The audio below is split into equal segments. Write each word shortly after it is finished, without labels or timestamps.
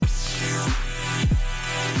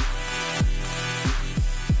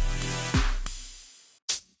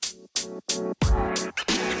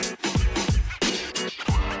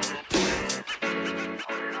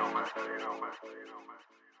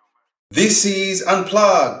This is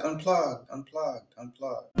Unplugged, Unplugged, Unplugged,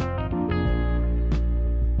 Unplugged.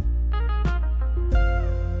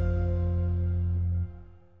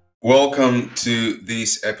 Welcome to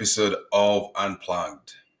this episode of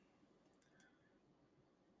Unplugged.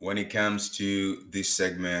 When it comes to this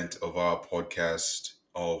segment of our podcast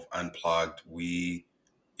of Unplugged, it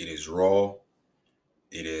is raw,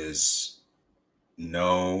 it is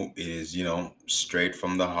straight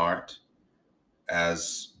from the heart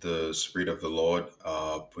as the Spirit of the Lord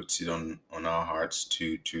puts it on our hearts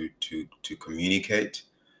to communicate.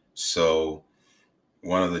 So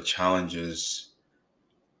one of the challenges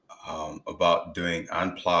about doing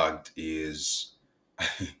Unplugged is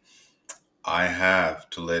I have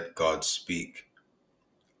to let God speak.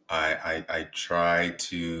 I try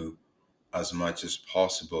to, as much as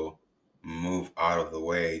possible, move out of the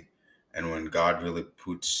way. And when God really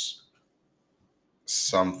puts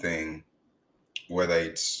something, whether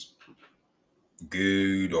it's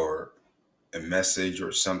good or a message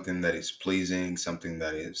or something that is pleasing, something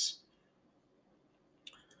that is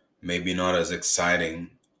maybe not as exciting,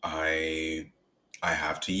 I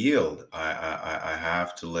have to yield. I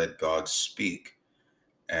have to let God speak.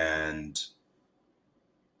 And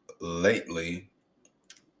lately,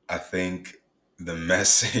 I think the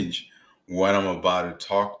message, what I'm about to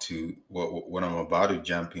talk to, what I'm about to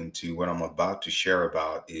jump into, what I'm about to share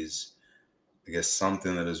about is, I guess,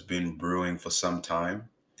 something that has been brewing for some time.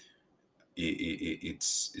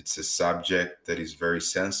 It's a subject that is very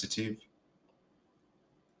sensitive,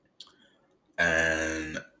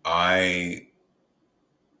 and as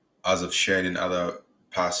I've shared in other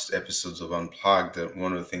past episodes of Unplugged, that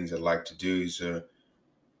one of the things I like to do is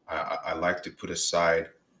I like to put aside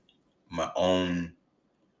my own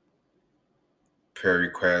prayer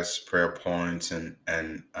requests, prayer points,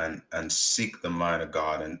 and seek the mind of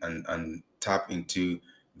God and tap into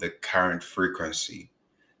the current frequency.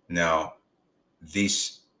 Now,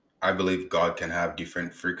 this I believe God can have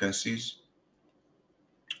different frequencies,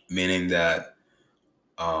 meaning that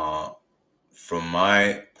uh, from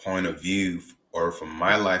my point of view or from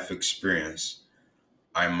my life experience,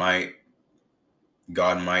 I might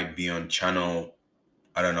God might be on channel,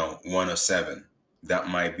 I don't know, 107. That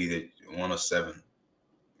might be the 107,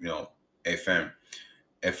 you know, FM,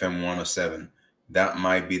 FM 107. That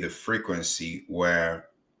might be the frequency where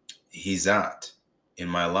he's at in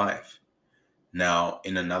my life. Now,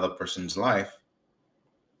 in another person's life,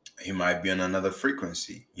 he might be on another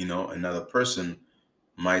frequency. Another person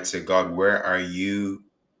might say, God, where are you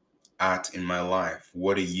at in my life?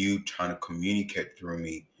 What are you trying to communicate through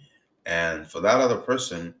me? And for that other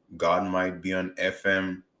person, God might be on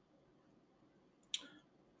FM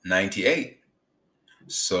 98.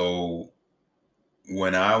 So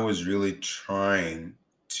when I was really trying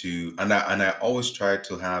to, and I always try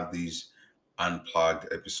to have these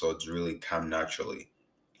unplugged episodes really come naturally.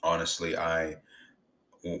 Honestly,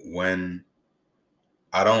 when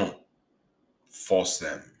I don't force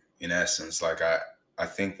them, in essence, like I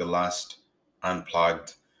think the last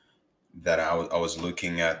unplugged that I was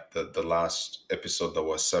looking at, the last episode that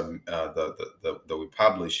was that we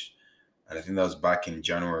published, and I think that was back in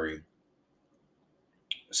January.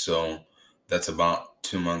 So that's about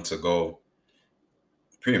 2 months ago,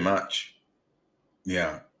 pretty much.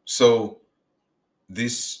 Yeah. So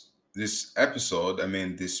this episode, I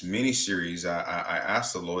mean, this mini series, I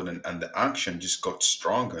asked the Lord, and the action just got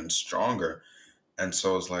stronger and stronger. And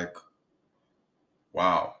so I was like,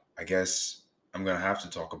 wow, I guess I'm gonna have to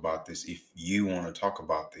talk about this. If you want to talk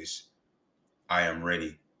about this, I am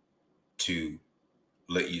ready to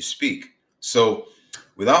let you speak. So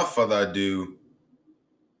without further ado,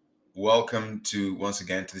 welcome to once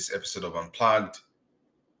again to this episode of Unplugged.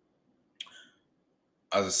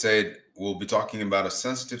 As I said, we'll be talking about a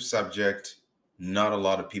sensitive subject. Not a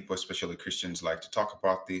lot of people, especially Christians, like to talk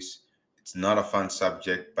about this. It's not a fun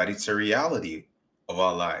subject, but it's a reality of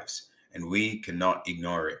our lives, and we cannot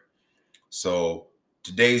ignore it. So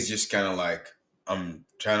today is just kind of like I'm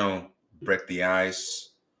trying to break the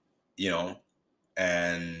ice, you know,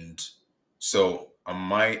 and so I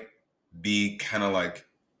might be kind of like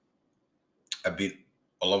a bit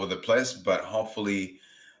all over the place, but hopefully,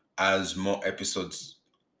 as more episodes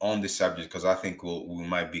on this subject, because I think we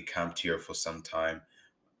might be camped here for some time.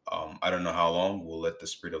 I don't know how long. We'll let the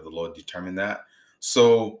Spirit of the Lord determine that.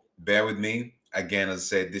 So bear with me. Again, as I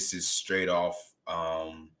said, this is straight off.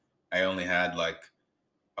 I only had like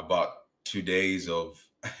about 2 days of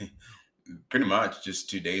pretty much just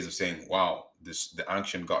 2 days of saying, wow, the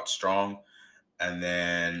unction got strong. And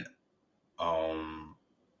then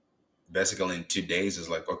basically in 2 days is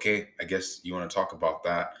like, okay, I guess you want to talk about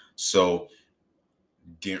that. So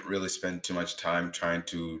didn't really spend too much time trying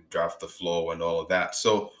to draft the flow and all of that.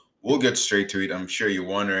 So we'll get straight to it. I'm sure you're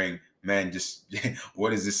wondering, man, just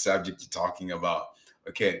what is this subject you're talking about?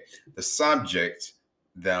 Okay, the subject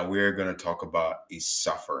that we're going to talk about is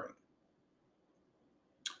suffering.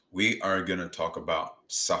 We are going to talk about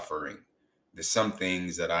suffering. There's some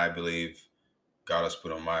things that I believe God has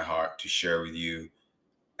put on my heart to share with you,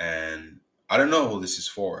 and I don't know who this is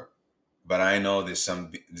for, but I know there's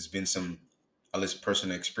been some at least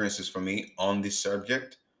personal experiences for me on this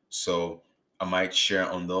subject. So I might share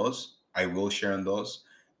on those. I will share on those,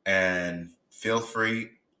 and feel free.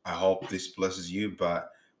 I hope this blesses you.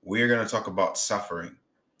 But we're gonna talk about suffering.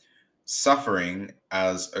 Suffering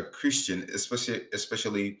as a Christian,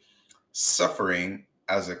 especially suffering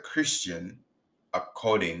as a Christian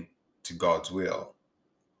according to God's will.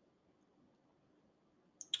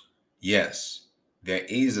 Yes, there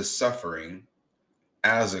is a suffering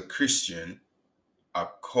as a Christian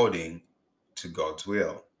according to God's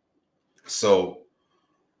will. So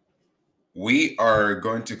we are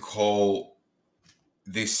going to call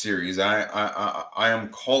this series. I am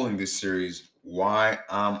calling this series "Why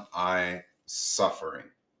Am I Suffering?"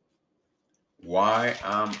 Why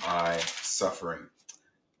am I suffering?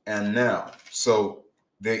 And now, so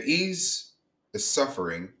there is a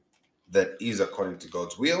suffering that is according to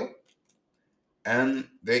God's will, and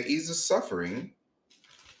there is a suffering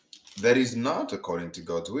that is not according to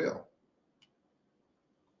God's will.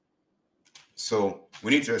 So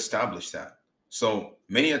we need to establish that. So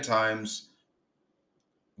many a times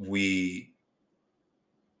we,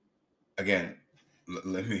 again,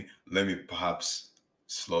 let me perhaps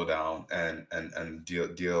slow down and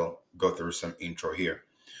go through some intro here.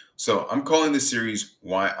 So I'm calling this series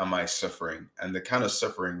 "Why Am I Suffering?" And the kind of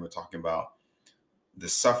suffering we're talking about, the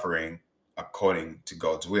suffering according to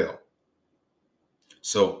God's will.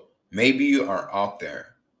 So maybe you are out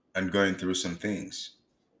there and going through some things,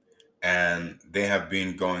 and they have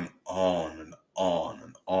been going on and on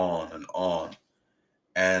and on and on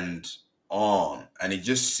and on, and it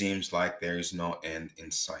just seems like there is no end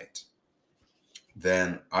in sight.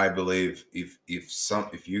 Then I believe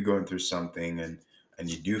if you're going through something and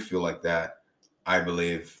you do feel like that, I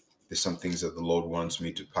believe there's some things that the Lord wants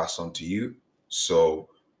me to pass on to you. So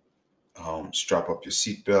strap up your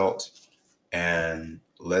seatbelt and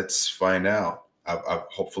let's find out. I've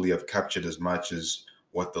hopefully I've captured as much as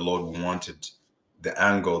what the Lord wanted, the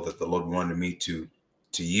angle that the Lord wanted me to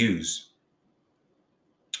use.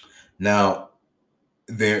 Now,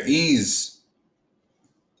 there is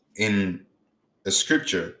in a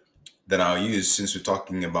scripture that I'll use since we're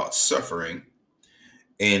talking about suffering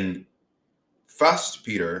in First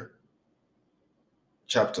Peter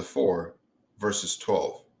chapter 4 verses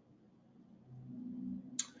 12.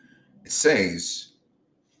 It says,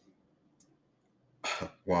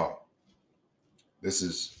 wow, this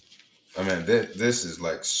is this is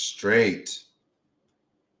like straight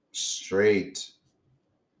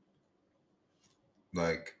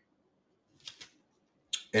like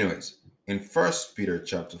anyways, in First Peter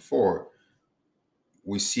chapter 4,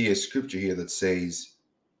 we see a scripture here that says,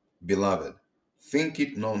 "Beloved, think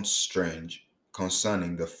it not strange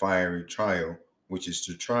concerning the fiery trial which is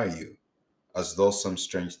to try you, as though some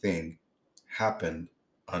strange thing happened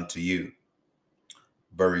unto you.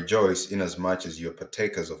 But rejoice inasmuch as you are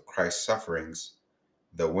partakers of Christ's sufferings,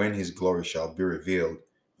 that when his glory shall be revealed,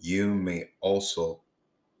 you may also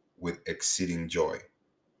with exceeding joy."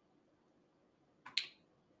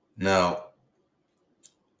 Now,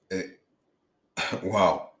 eh,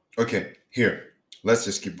 wow. Okay, here. Let's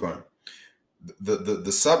just keep going.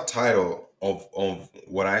 The subtitle of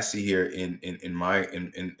what I see here in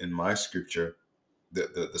my scripture,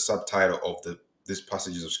 the subtitle of these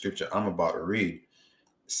passages of scripture I'm about to read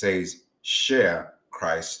says, "Share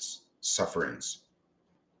Christ's sufferings."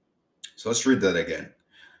 So let's read that again.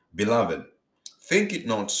 "Beloved, think it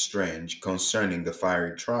not strange concerning the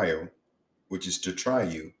fiery trial, which is to try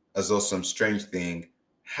you, as though some strange thing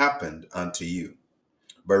happened unto you.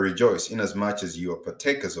 But rejoice inasmuch as you are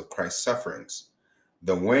partakers of Christ's sufferings,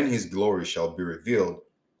 that when his glory shall be revealed,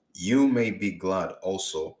 you may be glad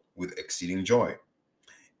also with exceeding joy.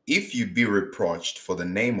 If you be reproached for the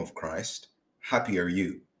name of Christ, happy are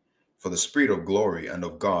you, for the Spirit of glory and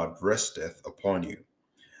of God resteth upon you.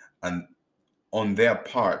 And on their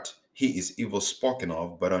part he is evil spoken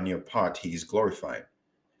of, but on your part he is glorified.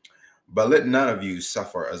 But let none of you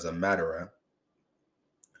suffer as a murderer,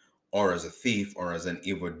 or as a thief, or as an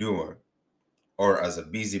evildoer, or as a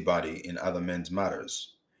busybody in other men's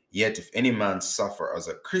matters. Yet if any man suffer as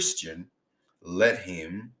a Christian, let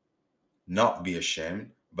him not be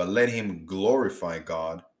ashamed, but let him glorify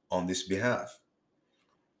God on this behalf.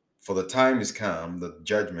 For the time is come that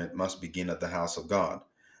judgment must begin at the house of God.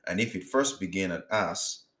 And if it first begin at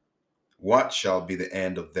us, what shall be the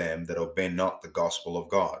end of them that obey not the gospel of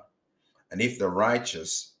God? And if the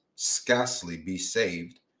righteous scarcely be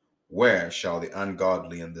saved, where shall the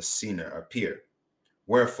ungodly and the sinner appear?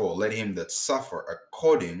 Wherefore, let him that suffer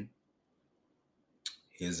according,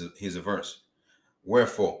 here's a verse.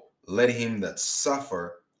 Wherefore, let him that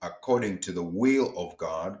suffer according to the will of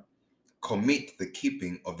God commit the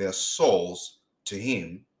keeping of their souls to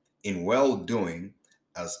him in well doing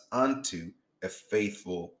as unto a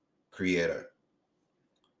faithful creator.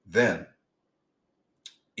 Then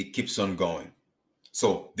it keeps on going.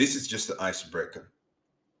 So, this is just the icebreaker.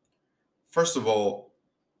 First of all,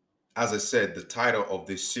 as I said, the title of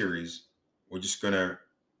this series, we're just gonna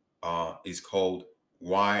is called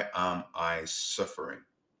 "Why Am I Suffering?"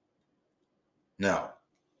 Now,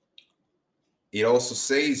 it also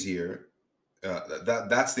says here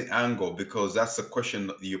that's the angle, because that's the question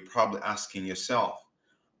that you're probably asking yourself.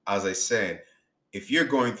 As I said, if you're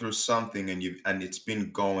going through something and it's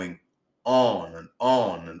been going on and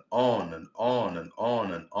on and on and on and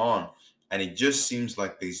on and on, and it just seems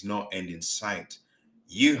like there's no end in sight,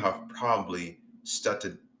 you have probably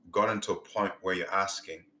gotten to a point where you're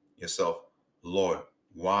asking yourself, Lord,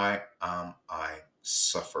 why am I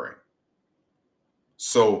suffering?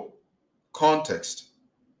 So context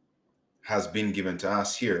has been given to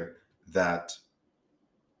us here that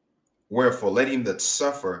wherefore let him that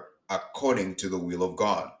suffer according to the will of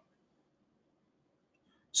God.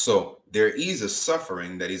 So there is a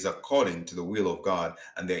suffering that is according to the will of God,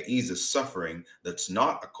 and there is a suffering that's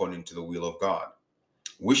not according to the will of God.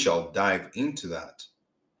 We shall dive into that.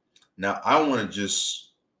 Now, I want to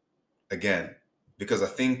just, again, because I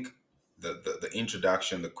think the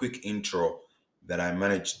introduction, the quick intro that I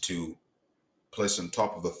managed to place on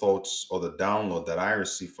top of the thoughts or the download that I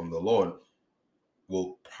received from the Lord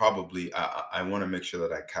will probably, I want to make sure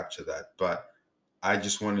that I capture that. But I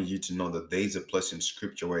just wanted you to know that there is a place in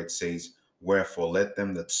scripture where it says, wherefore let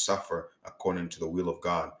them that suffer according to the will of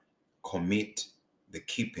God commit the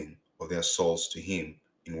keeping of their souls to him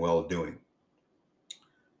in well doing.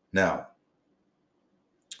 Now,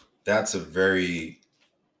 that's a very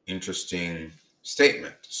interesting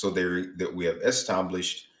statement. So that we have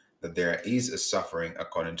established that there is a suffering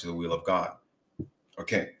according to the will of God.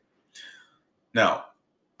 Okay. Now,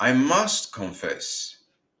 I must confess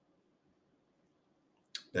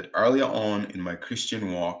that earlier on in my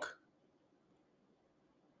Christian walk,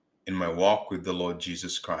 in my walk with the Lord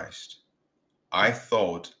Jesus Christ, I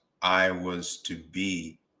thought I was to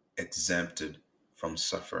be exempted from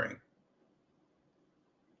suffering.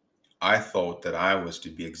 I thought that I was to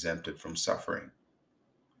be exempted from suffering.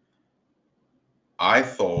 I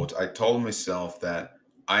told myself that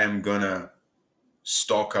I am going to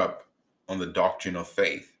stock up on the doctrine of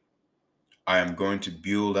faith. I am going to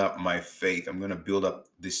build up my faith. I'm going to build up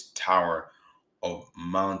this tower of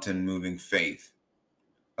mountain moving faith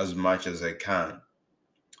as much as I can.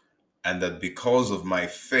 And that because of my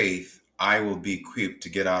faith, I will be equipped to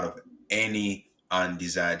get out of any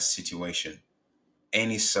undesired situation,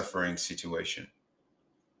 any suffering situation.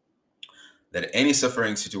 That any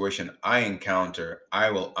suffering situation I encounter,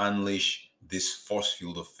 I will unleash this force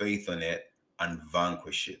field of faith on it and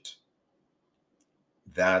vanquish it.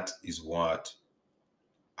 That is what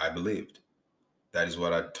I believed. That is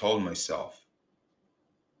what I told myself.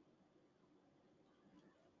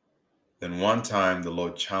 Then one time the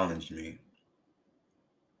Lord challenged me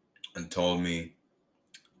and told me,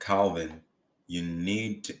 Calvin, you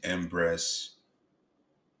need to embrace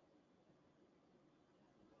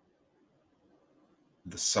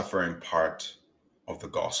the suffering part of the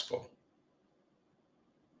gospel.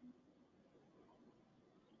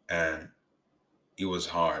 And it was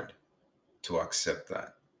hard to accept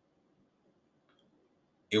that.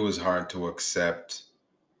 It was hard to accept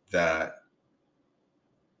that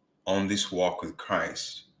on this walk with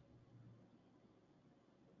Christ,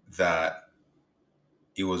 that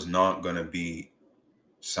it was not going to be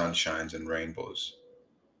sunshines and rainbows.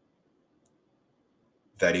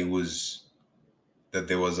 That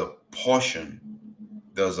there was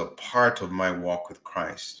a part of my walk with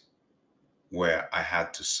Christ where I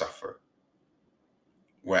had to suffer,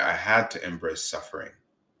 where I had to embrace suffering.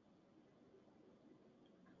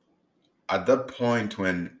 At that point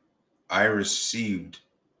when I received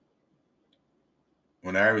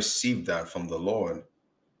that from the Lord,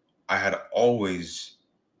 I had always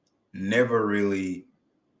never really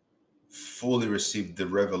fully received the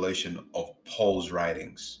revelation of Paul's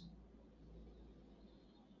writings.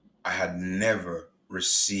 I had never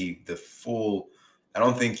received the full I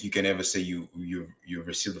don't think you can ever say you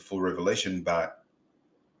received the full revelation, but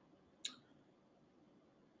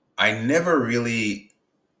I never really.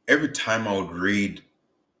 Every time I would read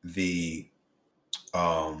the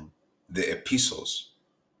um, the epistles,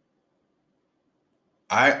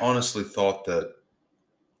 I honestly thought that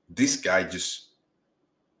this guy just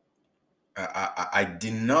I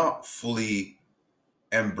did not fully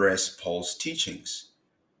embrace Paul's teachings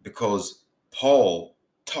because Paul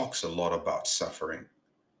talks a lot about suffering,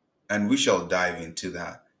 and we shall dive into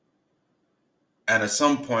that. And at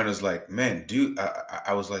some point, I was like, man, dude,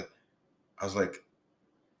 I was like,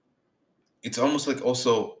 it's almost like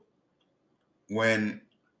also when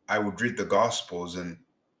I would read the Gospels and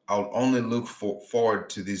I'll only look forward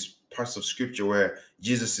to these parts of Scripture where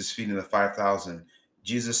Jesus is feeding the 5,000,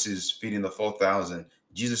 Jesus is feeding the 4,000,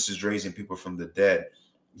 Jesus is raising people from the dead,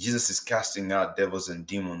 Jesus is casting out devils and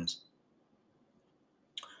demons.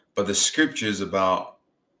 But the Scripture is about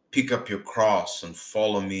pick up your cross and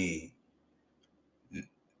follow me.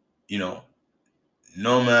 You know,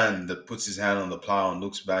 no man that puts his hand on the plow and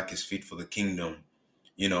looks back is fit for the kingdom.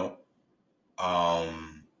 You know,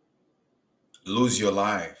 um, lose your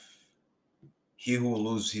life. He who will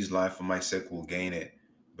lose his life for my sake will gain it,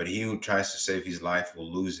 but he who tries to save his life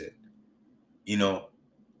will lose it. You know,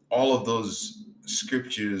 all of those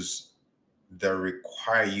scriptures that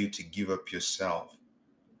require you to give up yourself,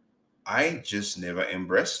 I just never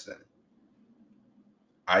embraced them.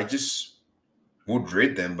 I just would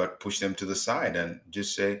read them, but push them to the side and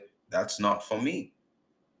just say, that's not for me.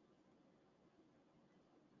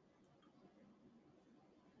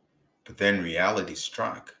 But then reality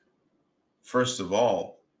struck. First of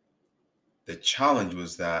all, the challenge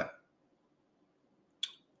was that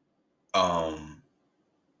um,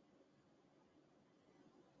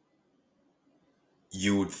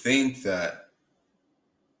 you would think that,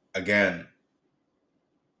 again,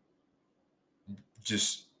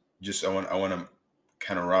 just I want to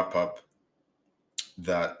kind of wrap up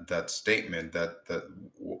that statement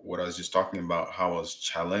what I was just talking about, how I was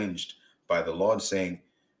challenged by the Lord saying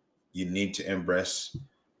you need to embrace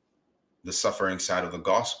the suffering side of the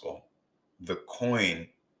gospel. The coin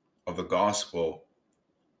of the gospel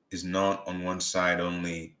is not on one side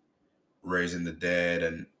only raising the dead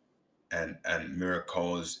and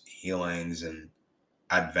miracles, healings, and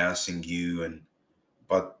advancing you, and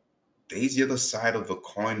but there's the other side of the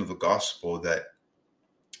coin of the gospel that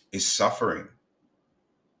is suffering.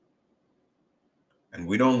 And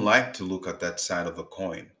we don't like to look at that side of the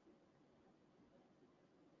coin.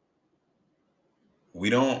 We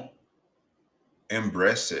don't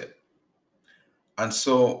embrace it. And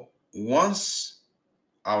so once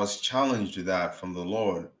I was challenged with that from the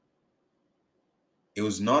Lord, it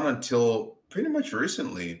was not until pretty much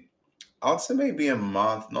recently, I would say maybe a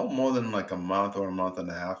month, not more than like a month or a month and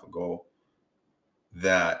a half ago,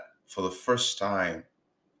 that for the first time,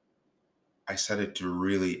 I started to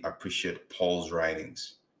really appreciate Paul's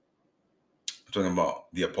writings. I'm talking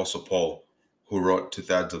about the Apostle Paul, who wrote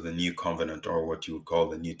two-thirds of the New Covenant, or what you would call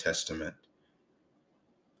the New Testament.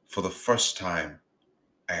 For the first time,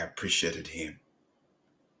 I appreciated him.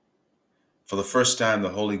 For the first time, the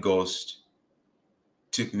Holy Ghost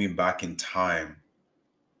took me back in time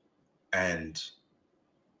and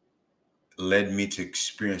led me to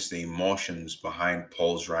experience the emotions behind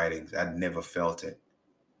Paul's writings. I'd never felt it.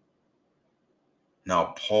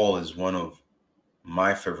 Now, Paul is one of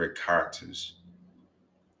my favorite characters.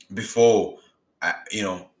 Before,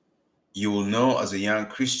 you will know as a young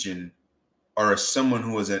Christian or as someone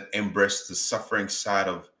who has embraced the suffering side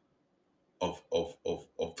of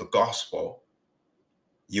the gospel,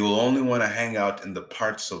 you will only want to hang out in the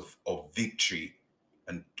parts of victory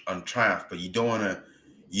and triumph, but you don't want to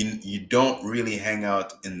you don't really hang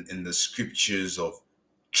out in the scriptures of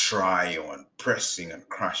trial and pressing and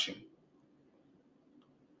crashing.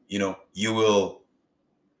 You will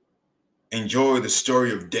enjoy the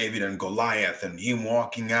story of David and Goliath and him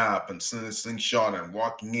walking up and slingshot and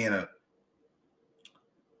walking in,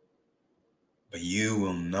 but you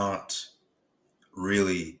will not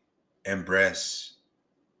really embrace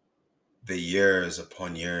the years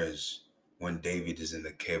upon years when David is in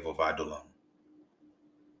the cave of Adullam.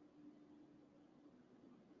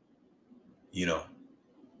 You know,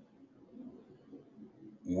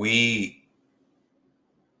 we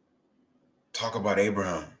talk about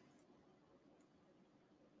Abraham,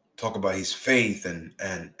 talk about his faith and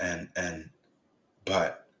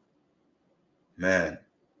but man,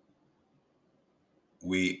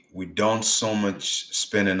 we don't so much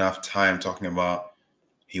spend enough time talking about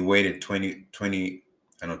he waited 20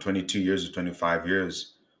 I don't know, 22 years or 25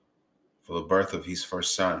 years for the birth of his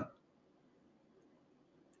first son.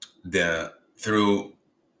 through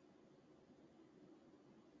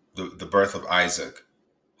the birth of Isaac,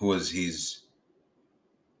 who was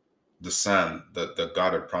the son that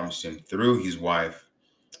God had promised him through his wife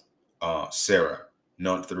Sarah,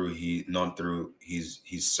 not through his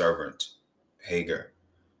servant Hagar.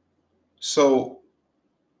 So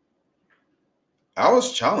I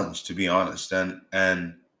was challenged, to be honest,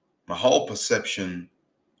 and my whole perception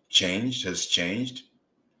has changed,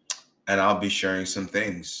 and I'll be sharing some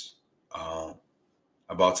things uh,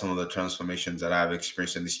 about some of the transformations that I've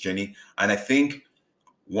experienced in this journey. And I think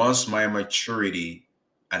once my maturity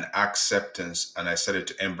and acceptance, and I started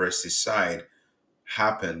to embrace this side,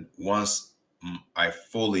 happened, once I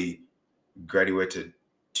fully graduated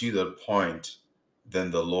to that point,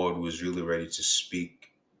 then the Lord was really ready to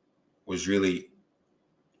speak, was really,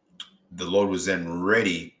 the Lord was then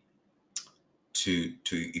ready to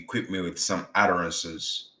equip me with some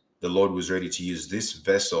utterances. The Lord was ready to use this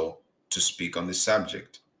vessel to speak on this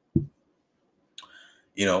subject.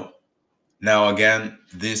 You know, now again,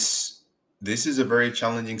 this is a very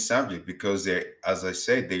challenging subject because there, as I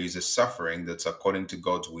said, there is a suffering that's according to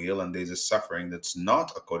God's will, and there's a suffering that's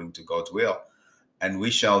not according to God's will. And we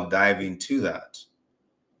shall dive into that.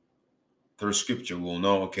 Through scripture, we'll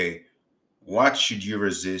know, okay, what should you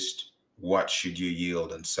resist? What should you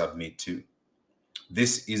yield and submit to?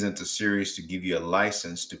 This isn't a series to give you a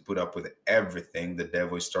license to put up with everything the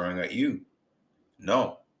devil is throwing at you.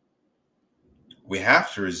 No, we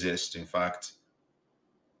have to resist. In fact,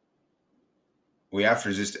 we have to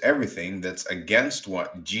resist everything that's against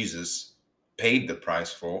what Jesus paid the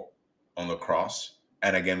price for on the cross.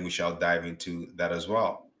 And again, we shall dive into that as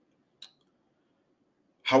well.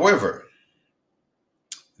 However,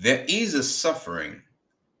 there is a suffering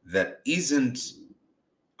that isn't,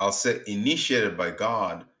 I'll say, initiated by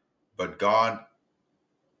God, but God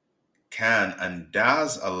can and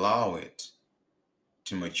does allow it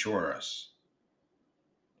to mature us.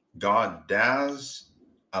 God does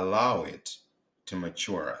allow it to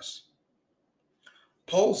mature us.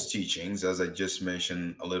 Paul's teachings, as I just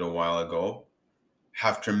mentioned a little while ago,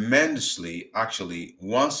 have tremendously, actually,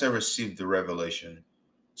 once I received the revelation,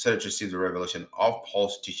 started to receive the revelation of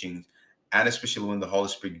Paul's teachings, and especially when the Holy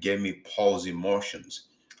Spirit gave me Paul's emotions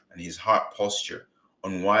and his heart posture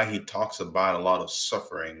on why he talks about a lot of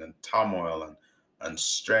suffering and turmoil and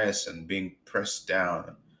stress and being pressed down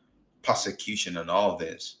and persecution and all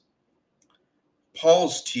this.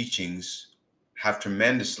 Paul's teachings have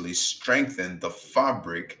tremendously strengthened the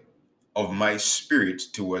fabric of my spirit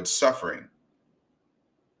towards suffering,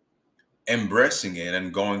 embracing it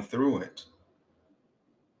and going through it.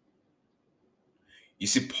 You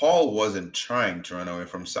see, Paul wasn't trying to run away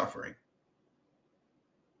from suffering.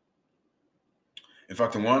 In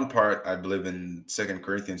fact, in one part, I believe in 2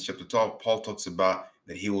 Corinthians chapter 12, Paul talks about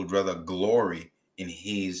that he would rather glory in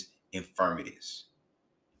his infirmities.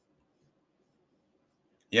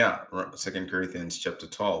 Yeah, 2 Corinthians chapter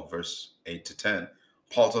 12, verse 8 to 10.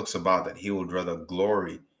 Paul talks about that he would rather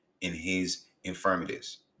glory in his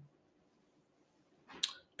infirmities.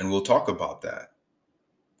 And we'll talk about that.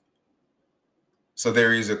 So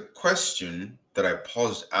there is a question that I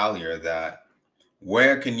posed earlier, that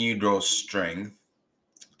where can you draw strength?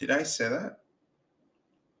 Did I say that?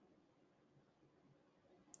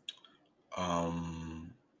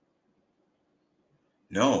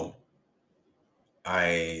 No,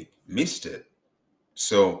 I missed it.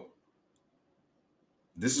 So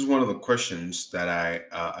this is one of the questions that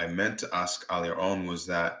I meant to ask earlier on, was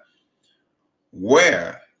that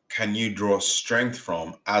where can you draw strength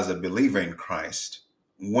from as a believer in Christ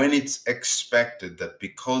when it's expected that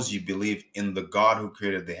because you believe in the God who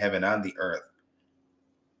created the heaven and the earth,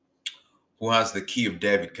 who has the key of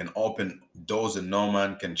David, can open doors that no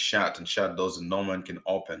man can shut and shut doors that no man can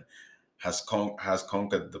open, has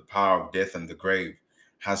conquered the power of death and the grave,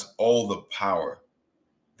 has all the power,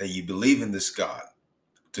 that you believe in this God,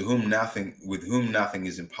 with whom nothing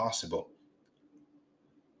is impossible?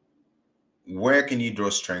 Where can you draw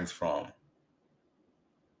strength from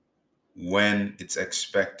when it's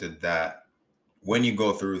expected that when you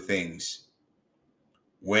go through things,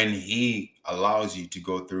 when he allows you to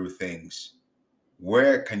go through things,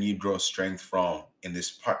 where can you draw strength from in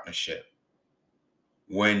this partnership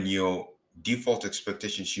when your default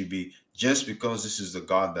expectation should be, just because this is the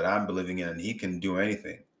God that I'm believing in and he can do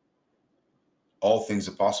anything, all things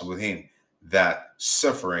are possible with him, that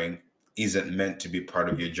suffering isn't meant to be part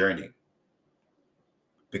of your journey?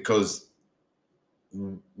 Because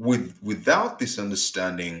without this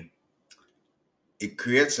understanding, it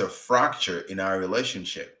creates a fracture in our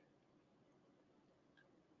relationship.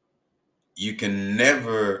 You can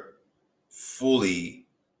never fully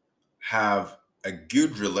have a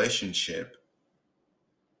good relationship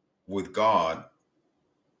with God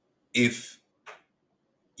if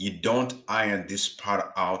you don't iron this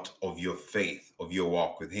part out of your faith, of your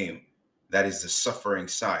walk with Him. That is the suffering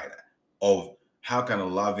side of how can a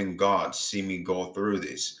loving God see me go through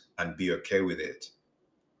this and be okay with it?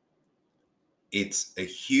 It's a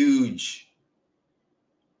huge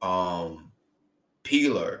um,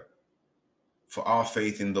 pillar for our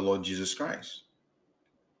faith in the Lord Jesus Christ.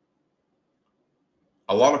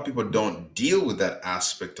 A lot of people don't deal with that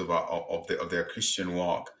aspect of their Christian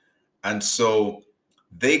walk, and so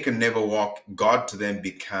they can never walk. God to them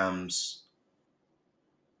becomes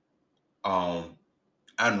um,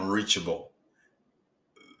 unreachable.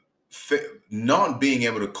 Not being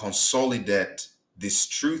able to consolidate this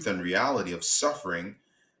truth and reality of suffering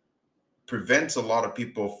prevents a lot of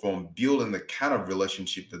people from building the kind of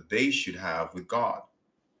relationship that they should have with God.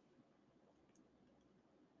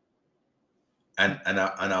 And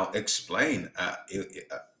I'll explain.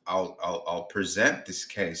 I'll present this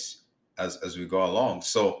case as we go along.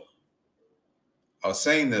 So I was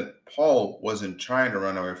saying that Paul wasn't trying to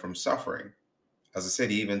run away from suffering. As I said,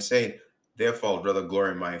 he even said, "Therefore, I'd rather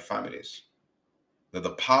glory in my infirmities, that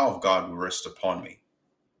the power of God will rest upon me."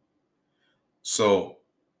 So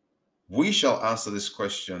we shall answer this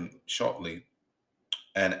question shortly,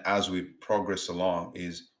 and as we progress along,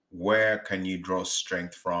 is where can you draw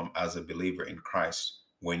strength from as a believer in Christ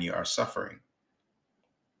when you are suffering?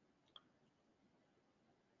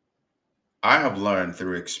 I have learned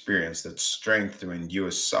through experience that strength to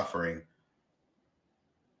endure suffering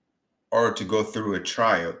or to go through a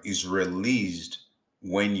trial is released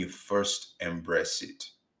when you first embrace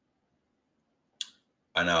it.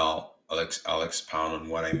 And I'll expound on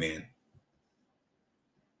what I mean.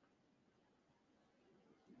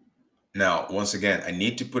 Now, once again, I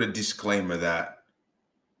need to put a disclaimer that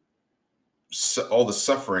all the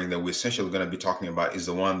suffering that we're essentially going to be talking about is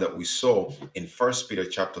the one that we saw in First Peter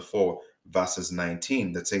chapter 4, verses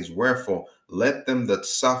 19, that says, "Wherefore, let them that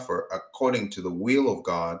suffer according to the will of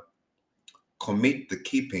God commit the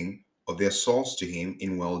keeping of their souls to Him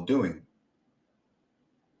in well doing,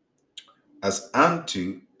 as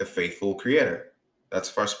unto a faithful Creator." That's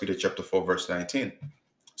First Peter chapter 4, verse 19.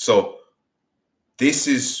 So this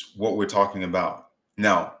is what we're talking about.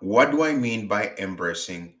 Now, what do I mean by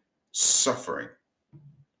embracing suffering?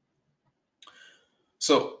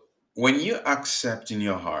 So when you accept in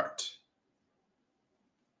your heart,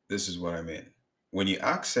 this is what I mean. When you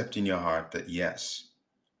accept in your heart that, yes,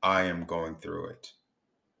 I am going through it,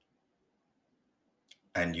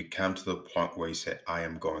 and you come to the point where you say, I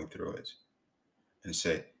am going through it, and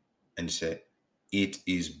say, it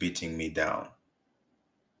is beating me down.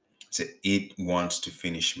 Say, it wants to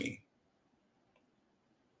finish me.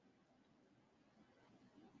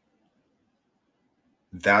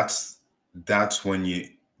 That's that's when you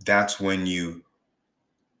that's when in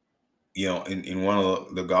one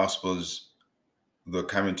of the gospels, they're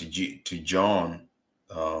coming to John,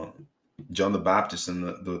 John the Baptist,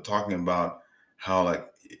 and they're talking about how, like,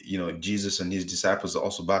 Jesus and his disciples are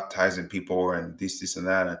also baptizing people and this and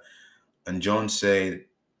that, and John said,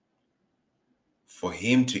 for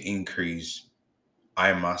him to increase,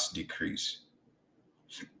 I must decrease.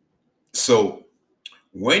 So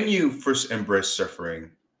when you first embrace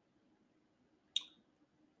suffering,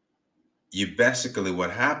 you basically,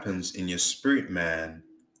 what happens in your spirit man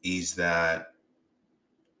is that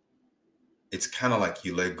it's kind of like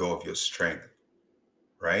you let go of your strength,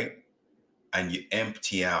 right? And you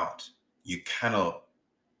empty out. You kind of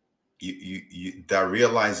you that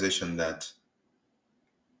realization that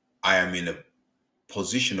I am in a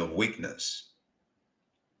position of weakness,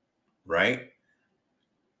 right?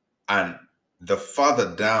 And the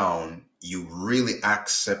farther down you really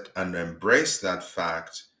accept and embrace that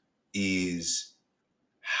fact is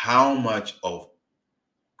how much of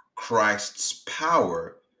Christ's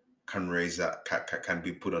power can raise that can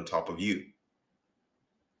be put on top of you.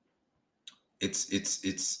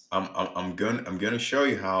 I'm going to show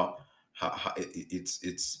you how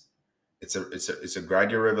it's a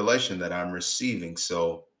gradual revelation that I'm receiving.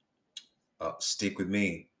 So stick with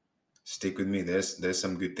me. Stick with me. There's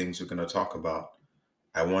some good things we're going to talk about.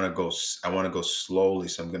 I want to go slowly,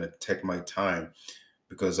 so I'm going to take my time,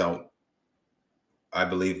 because I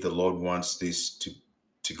believe the Lord wants this to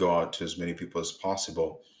go out to as many people as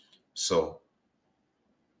possible. So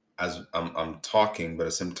as I'm talking, but at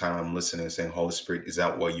the same time I'm listening and saying, Holy Spirit, is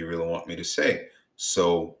that what you really want me to say?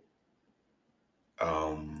 So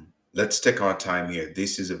let's take our time here.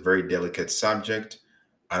 This is a very delicate subject,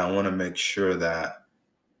 and I want to make sure that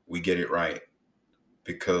we get it right.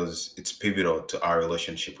 because it's pivotal to our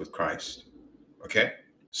relationship with Christ. Okay?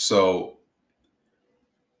 So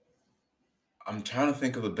I'm trying to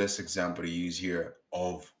think of the best example to use here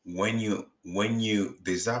of when you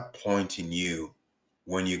there's that point in you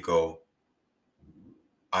when you go,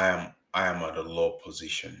 I am at a low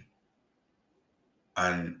position.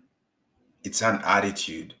 And it's an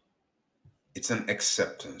attitude, it's an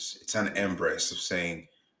acceptance, it's an embrace of saying,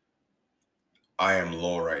 I am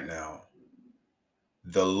low right now.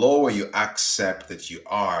 The lower you accept that you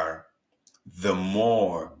are, the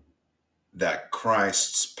more that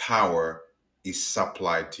Christ's power is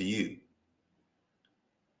supplied to you,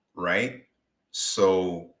 right?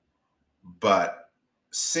 So, but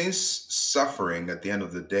since suffering at the end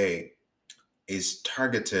of the day is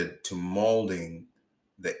targeted to molding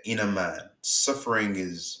the inner man, suffering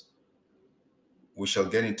is, we shall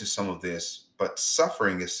get into some of this, but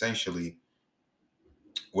suffering essentially,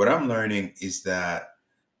 what I'm learning is that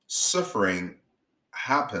suffering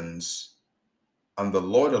happens and the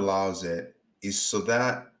Lord allows it is so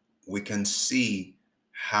that we can see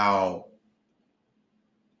how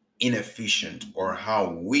inefficient or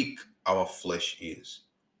how weak our flesh is,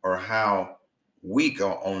 or how weak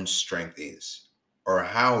our own strength is, or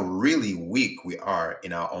how really weak we are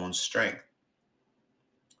in our own strength.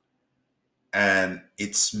 And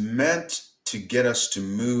it's meant to get us to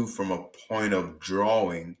move from a point of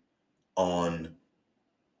drawing on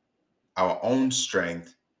our own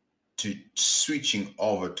strength to switching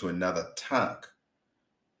over to another tank,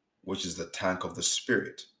 which is the tank of the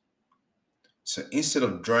spirit. So instead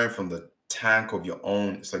of drawing from the tank of your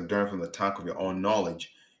own, it's like drawing from the tank of your own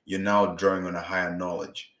knowledge, you're now drawing on a higher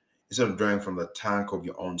knowledge. Instead of drawing from the tank of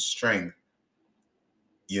your own strength,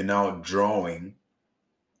 you're now drawing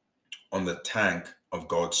on the tank of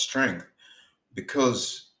God's strength.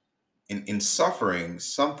 Because in suffering,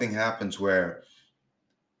 something happens where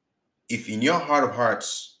if in your heart of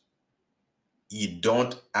hearts, you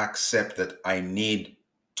don't accept that I need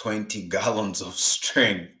 20 gallons of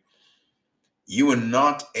strength, you are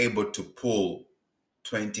not able to pull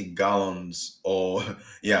 20 gallons or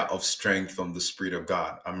yeah of strength from the Spirit of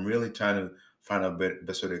God. I'm really trying to find a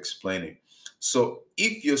best way to explain it. So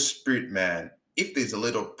if your spirit man, if there's a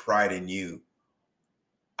little pride in you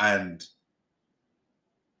and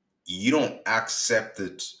you don't accept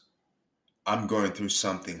that I'm going through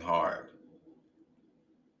something hard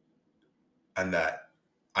and that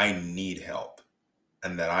I need help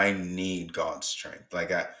and that I need God's strength.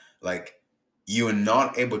 Like you are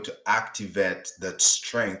not able to activate that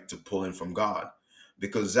strength to pull in from God,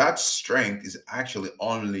 because that strength is actually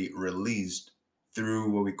only released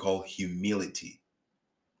through what we call humility.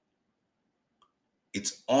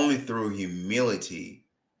 It's only through humility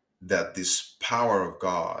that this power of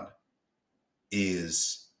God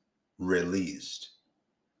is released.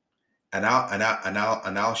 And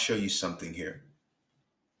I'll show you something here.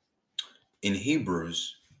 In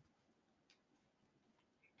Hebrews,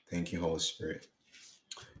 thank you, Holy Spirit.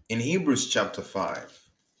 In Hebrews chapter 5,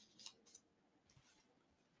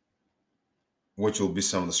 which will be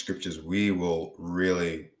some of the scriptures we will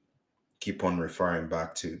really keep on referring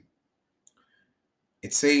back to.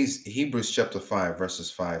 It says, Hebrews chapter 5, verses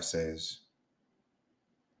 5 says,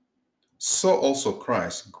 so also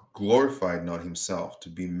Christ glorified not himself to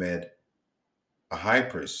be made a high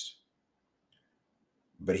priest,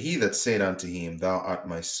 but he that said unto him, Thou art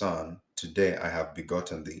my son, today I have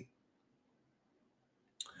begotten thee.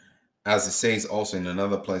 As it says also in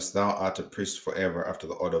another place, Thou art a priest forever after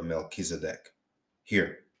the order of Melchizedek.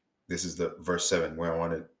 Here, this is the verse 7 where I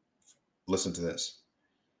want to listen to this.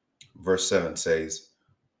 Verse 7 says,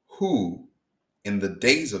 who in the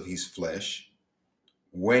days of his flesh,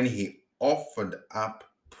 when he offered up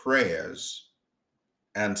prayers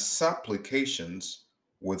and supplications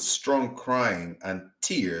with strong crying and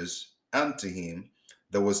tears unto him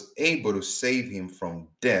that was able to save him from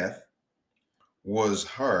death, was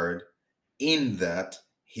heard in that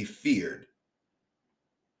he feared.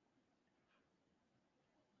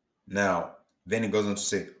 Now, then he goes on to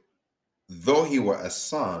say, though he were a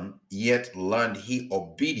son, yet learned he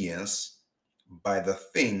obedience by the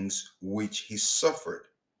things which he suffered.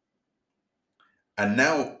 And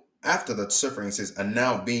now, after that suffering, it says, and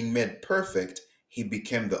now being made perfect, he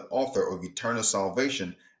became the author of eternal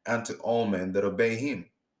salvation unto all men that obey him.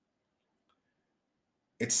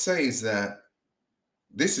 It says that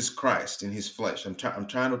this is Christ in his flesh. I'm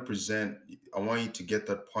trying to present, I want you to get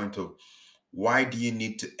that point of why do you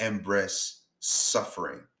need to embrace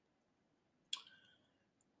suffering?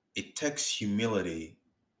 It takes humility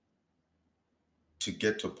to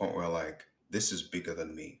get to a point where, like, this is bigger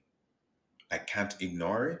than me. I can't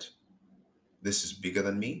ignore it. This is bigger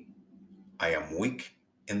than me. I am weak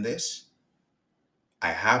in this. I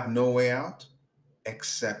have no way out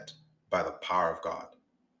except by the power of God.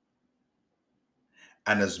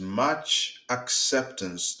 And as much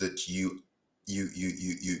acceptance that you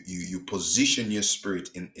position your spirit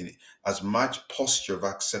in, as much posture of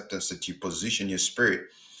acceptance that you position your spirit,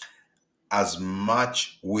 as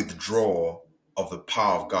much withdrawal of the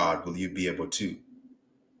power of God will you be able to.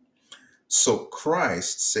 So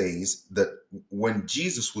Christ says that when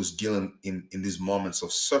Jesus was dealing in these moments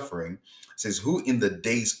of suffering, says, who in the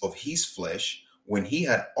days of his flesh, when he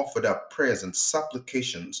had offered up prayers and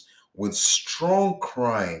supplications with strong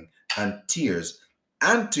crying and tears,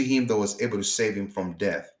 and to him that was able to save him from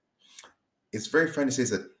death. It's very funny, it says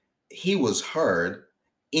that he was heard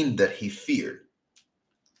in that he feared.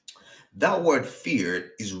 That word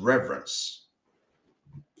feared is reverence.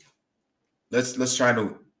 Let's try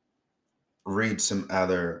to read some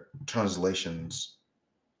other translations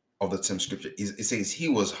of the same scripture. It says he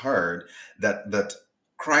was heard, that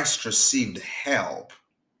Christ received help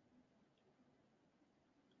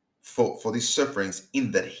for these sufferings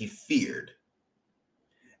in that he feared.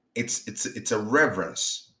 It's a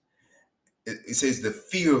reverence. It says the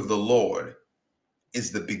fear of the Lord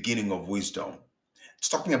is the beginning of wisdom. It's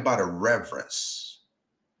talking about a reverence.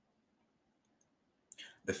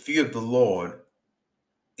 The fear of the Lord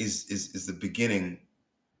is the beginning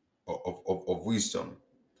of wisdom.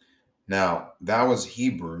 Now, that was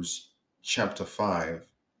Hebrews chapter 5,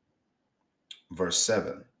 verse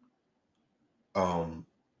 7. Um,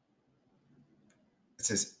 it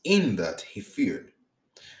says, in that he feared.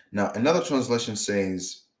 Now, another translation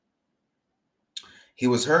says, he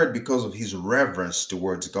was heard because of his reverence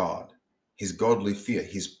towards God, his godly fear,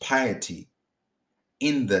 his piety,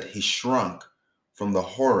 in that he shrunk from the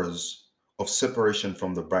horrors of separation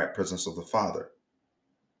from the bright presence of the Father.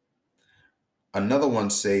 Another one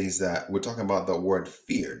says that we're talking about the word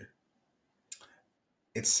feared.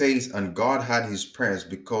 It says, and God had his prayers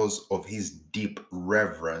because of his deep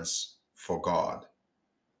reverence for God.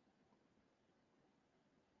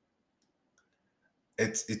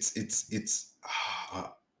 It's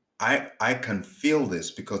I can feel this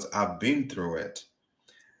because I've been through it,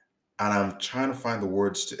 and I'm trying to find the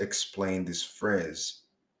words to explain this phrase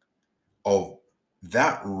of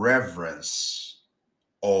that reverence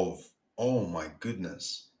of, oh my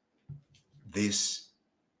goodness, this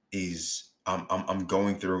is I'm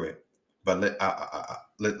going through it, but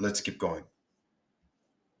let's keep going.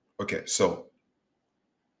 Okay, so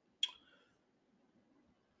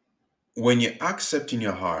when you accept in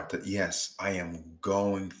your heart that yes, I am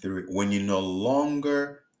going through it, when you no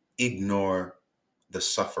longer ignore the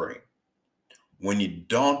suffering, when you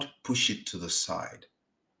don't push it to the side,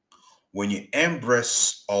 when you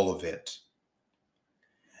embrace all of it,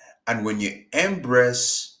 and when you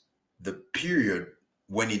embrace the period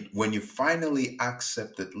when you finally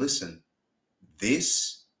accept that, listen,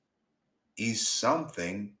 this is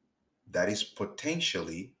something that is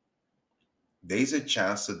potentially, there's a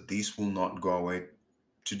chance that this will not go away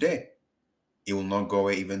today. It will not go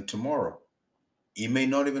away even tomorrow. It may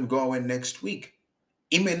not even go away next week.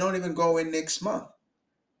 It may not even go away next month.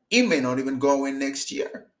 It may not even go away next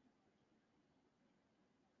year.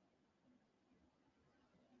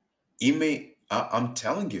 I'm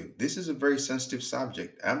telling you, this is a very sensitive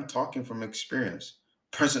subject. I'm talking from experience,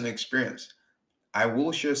 personal experience. I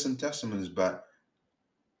will share some testimonies, but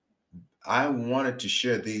I wanted to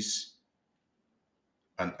share this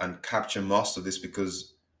and capture most of this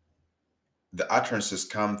because the utterances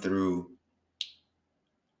come through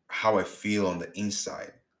how I feel on the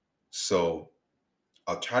inside. So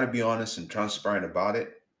I'll try to be honest and transparent about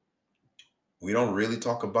it. We don't really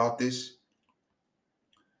talk about this.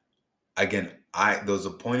 Again, there was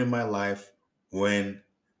a point in my life when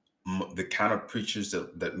the kind of preachers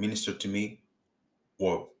that ministered to me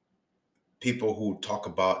were people who talk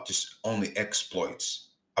about just only exploits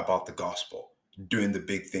about the gospel, doing the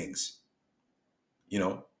big things, you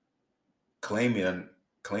know, claim it and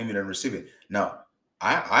claim it and receive it. Now,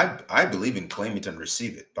 I believe in claim it and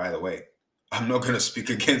receive it, by the way. I'm not going to speak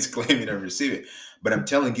against claim it and receive it, but I'm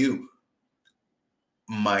telling you,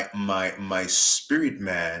 my spirit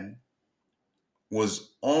man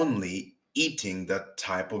was only eating that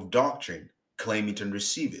type of doctrine. Claim it and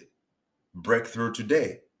receive it. Breakthrough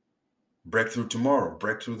today, breakthrough tomorrow,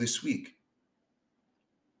 breakthrough this week.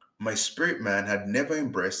 My spirit man had never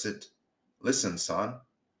embraced it. Listen, son,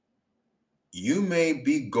 you may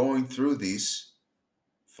be going through this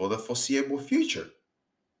for the foreseeable future.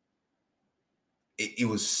 It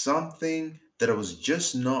was something that I was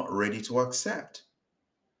just not ready to accept.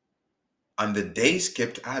 And the days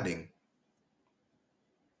kept adding.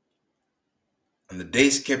 And the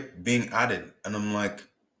days kept being added. And I'm like,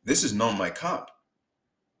 this is not my cup.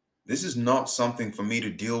 This is not something for me to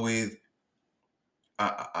deal with.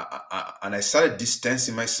 And I started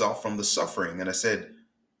distancing myself from the suffering. And I said,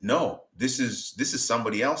 no, this is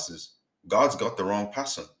somebody else's. God's got the wrong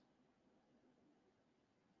person.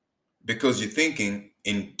 Because you're thinking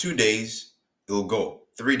in 2 days, it'll go,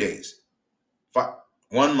 3 days,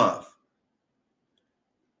 1 month.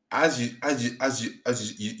 As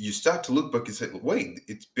you start to look back and say, wait,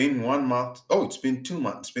 it's been 1 month. Oh, it's been 2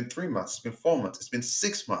 months. It's been 3 months. It's been 4 months. It's been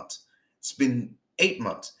 6 months. It's been 8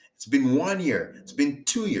 months. It's been 1 year. It's been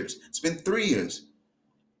 2 years. It's been 3 years.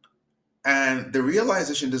 And the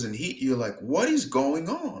realization doesn't hit you like, what is going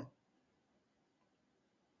on?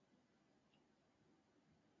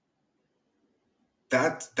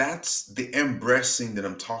 That's the embracing that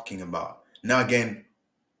I'm talking about. Now again,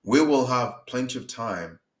 we will have plenty of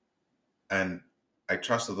time, and I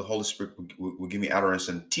trust that the Holy Spirit will give me utterance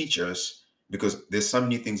and teach us, because there's some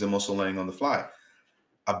new things I'm also learning on the fly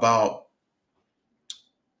about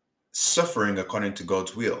suffering according to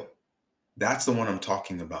God's will. That's the one I'm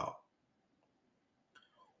talking about.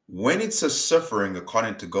 When it's a suffering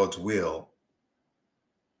according to God's will,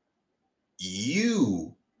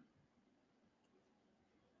 you,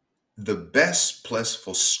 the best place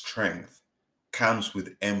for strength comes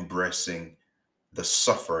with embracing the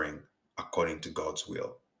suffering according to God's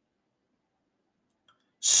will.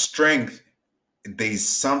 Strength, there's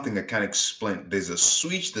something I can't explain. There's a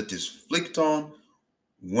switch that is flicked on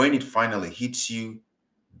when it finally hits you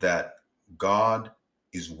that God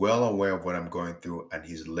is well aware of what I'm going through and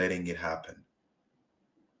He's letting it happen.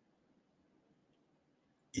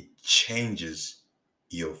 It changes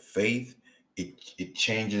your faith. It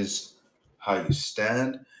changes how you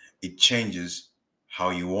stand. It changes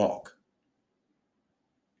how you walk.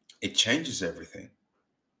 It changes everything.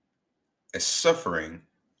 A suffering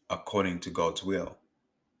according to God's will.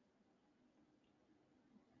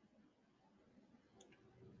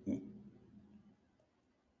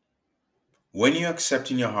 When you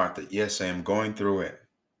accept in your heart that, yes, I am going through it,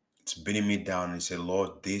 it's beating me down, and you say,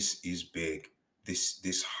 Lord, this is big.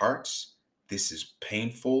 This hurts. This is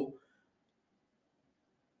painful.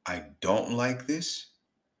 I don't like this,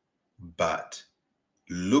 but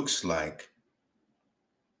looks like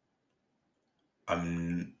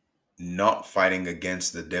I'm not fighting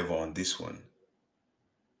against the devil on this one.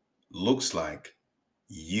 Looks like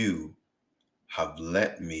you have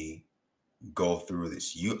let me go through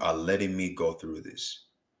this. You are letting me go through this.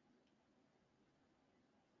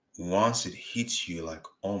 Once it hits you, like,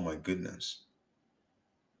 oh my goodness.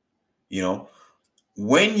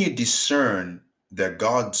 When you discern that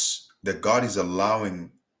God is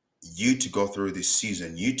allowing you to go through this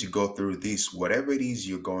season, you to go through this, whatever it is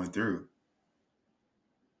you're going through,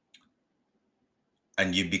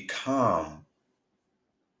 and you become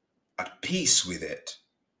at peace with it.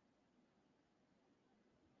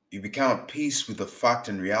 You become at peace with the fact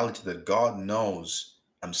and reality that God knows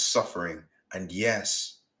I'm suffering. And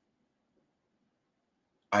yes,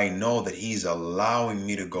 I know that He's allowing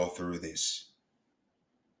me to go through this.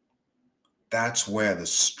 That's where the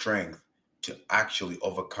strength to actually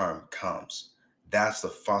overcome comes. That's the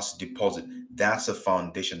first deposit. That's the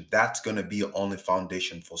foundation. That's going to be your only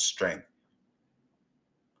foundation for strength.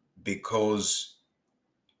 Because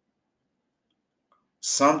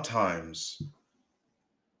sometimes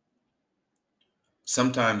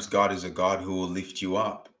God is a God who will lift you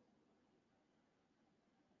up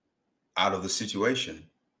out of the situation.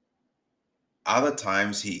 Other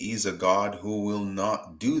times He is a God who will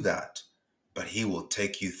not do that, but He will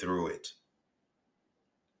take you through it.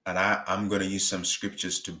 And I'm going to use some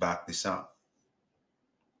scriptures to back this up.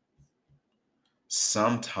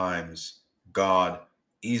 Sometimes God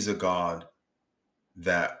is a God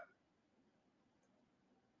that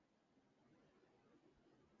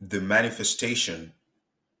the manifestation,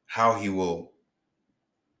 how He will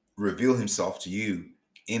reveal Himself to you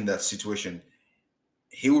in that situation,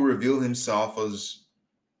 He will reveal Himself as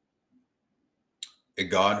a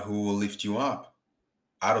God who will lift you up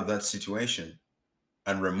out of that situation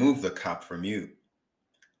and remove the cup from you.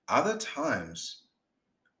 Other times,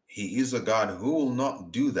 He is a God who will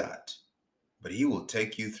not do that, but He will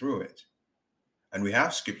take you through it. And we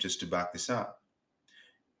have scriptures to back this up.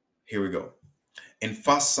 Here we go. In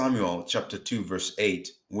 1 Samuel chapter 2, verse 8,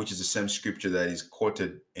 which is the same scripture that is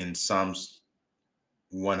quoted in Psalms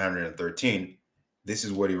 113, this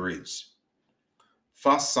is what it reads.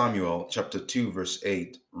 1 Samuel chapter 2, verse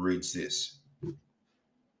 8 reads this.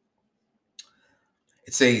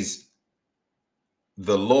 It says,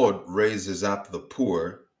 the Lord raises up the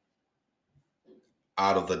poor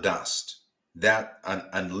out of the dust. that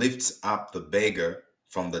and lifts up the beggar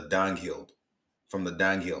from the dunghill,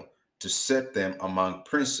 to set them among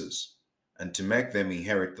princes, and to make them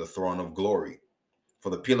inherit the throne of glory. For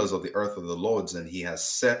the pillars of the earth are the Lord's, and he has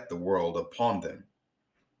set the world upon them.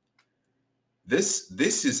 This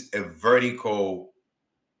is a vertical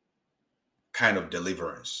kind of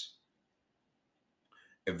deliverance.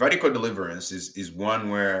 A vertical deliverance is one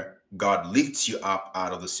where God lifts you up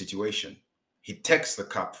out of the situation. He takes the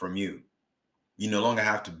cup from you. You no longer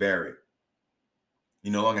have to bear it.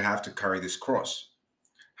 You no longer have to carry this cross.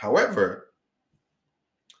 However,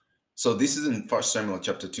 so this is in 1 Samuel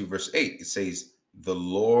chapter 2, verse 8. It says, the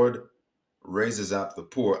Lord raises up the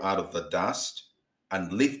poor out of the dust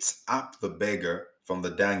and lifts up the beggar from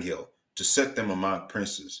the dunghill, to set them among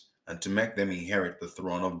princes and to make them inherit the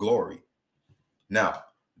throne of glory. Now,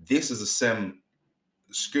 this is the same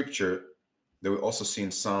scripture that we also see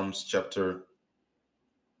in Psalms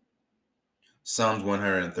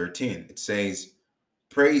 113. It says,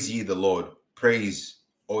 praise ye the Lord, praise,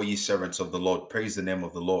 all ye servants of the Lord, praise the name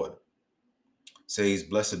of the Lord. It says,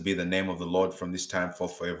 blessed be the name of the Lord from this time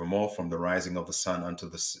forth forevermore, from the rising of the sun unto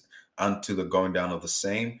the going down of the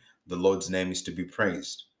same. The Lord's name is to be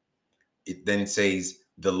praised. Then it says,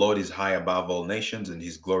 the Lord is high above all nations, and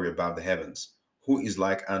his glory above the heavens. Who is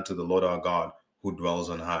like unto the Lord our God, who dwells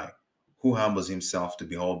on high, who humbles himself to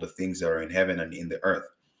behold the things that are in heaven and in the earth?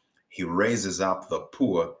 He raises up the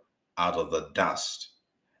poor out of the dust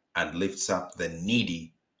and lifts up the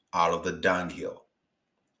needy out of the dunghill.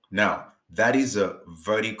 Now, that is a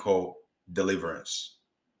vertical deliverance,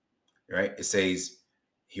 right? It says,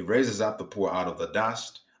 he raises up the poor out of the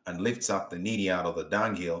dust and lifts up the needy out of the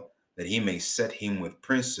dunghill, that he may set him with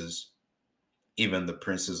princes, even the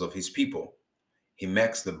princes of his people. He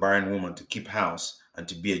makes the barren woman to keep house and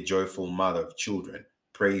to be a joyful mother of children.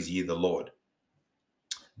 Praise ye the Lord.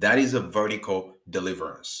 That is a vertical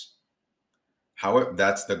deliverance. However,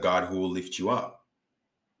 that's the God who will lift you up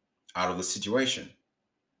out of the situation,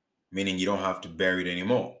 meaning you don't have to bear it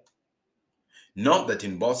anymore. Not that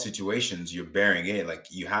in both situations you're bearing it, like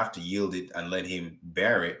you have to yield it and let him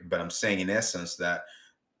bear it, but I'm saying in essence that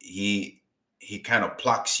he kind of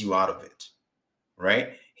plucks you out of it,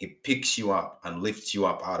 right? He picks you up and lifts you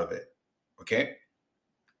up out of it. Okay?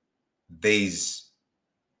 There's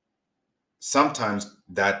sometimes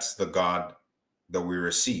that's the God that we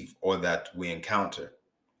receive or that we encounter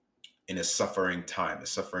in a suffering time, a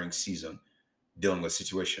suffering season, dealing with a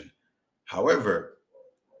situation. However,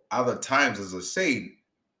 other times, as I said,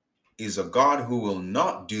 is a God who will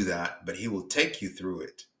not do that, but he will take you through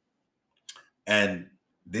it. And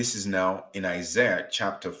this is now in Isaiah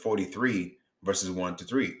chapter 43, verses 1 to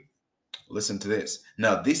 3. Listen to this.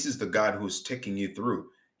 Now, this is the God who's taking you through.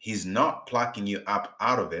 He's not plucking you up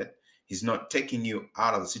out of it. He's not taking you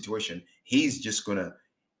out of the situation. He's just going to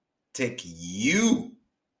take you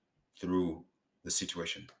through the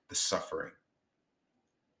situation, the suffering.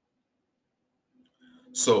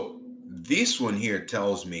 So this one here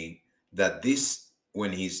tells me that this,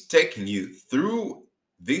 when he's taking you through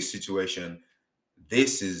this situation,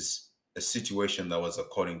 this is a situation that was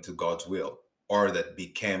according to God's will, or that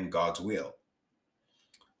became God's will.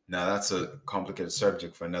 Now that's a complicated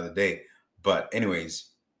subject for another day. But anyways,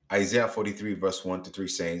 Isaiah 43 verse 1 to 3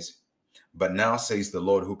 says, but now says the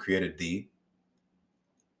Lord who created thee,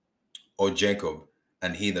 O Jacob,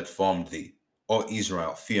 and he that formed thee, O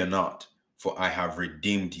Israel, fear not, for I have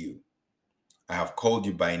redeemed you. I have called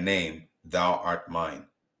you by name, thou art mine.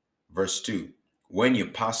 Verse 2, when you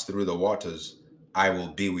pass through the waters, I will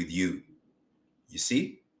be with you. You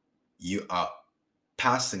see, you are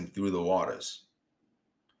passing through the waters.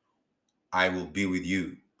 I will be with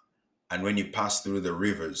you. And when you pass through the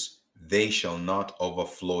rivers, they shall not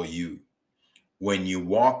overflow you. When you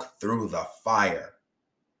walk through the fire,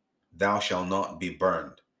 thou shalt not be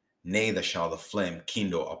burned, neither shall the flame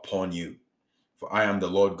kindle upon you. For I am the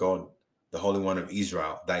Lord God, the Holy One of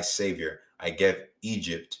Israel, thy Savior. I gave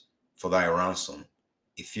Egypt for thy ransom,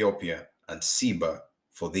 Ethiopia and Seba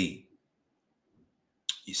for thee.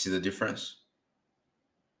 You see the difference?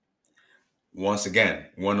 Once again,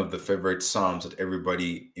 one of the favorite Psalms that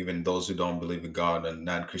everybody, even those who don't believe in God and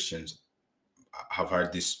non-Christians, have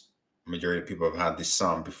heard this. Majority of people have had this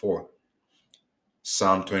Psalm before.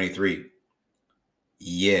 Psalm 23.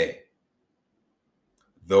 Yea,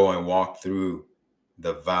 though I walk through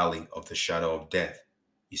the valley of the shadow of death.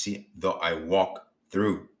 You see, though I walk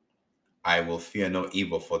through, I will fear no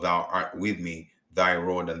evil, for thou art with me, thy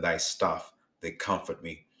rod and thy staff, they comfort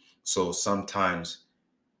me. So sometimes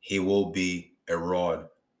he will be a rod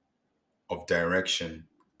of direction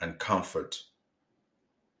and comfort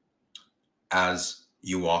as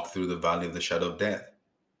You walk through the valley of the shadow of death.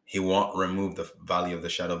 He won't remove the valley of the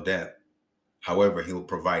shadow of death. However, He'll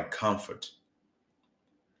provide comfort.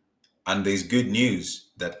 And there's good news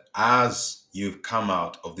that as you've come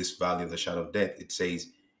out of this valley of the shadow of death, it says,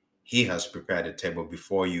 He has prepared a table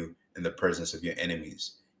before you in the presence of your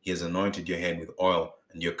enemies. He has anointed your head with oil,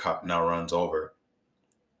 and your cup now runs over.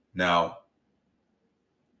 Now,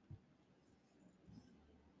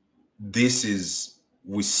 we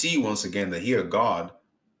see once again that here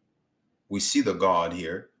we see the God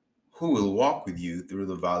here who will walk with you through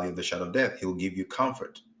the valley of the shadow of death. He'll give you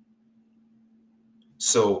comfort.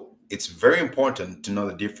 So it's very important to know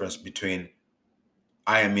the difference between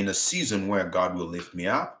I am in a season where God will lift me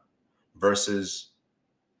up versus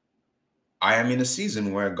I am in a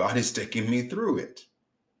season where God is taking me through it,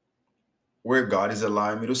 where God is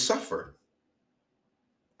allowing me to suffer.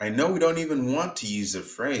 I know we don't even want to use the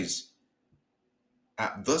phrase.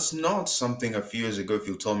 That's not something a few years ago, if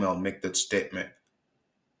you told me I'll make that statement,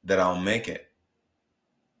 that I'll make it.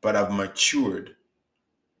 But I've matured.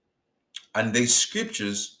 And there's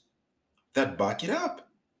scriptures that back it up.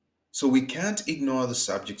 So we can't ignore the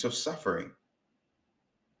subject of suffering.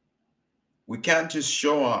 We can't just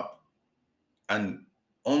show up and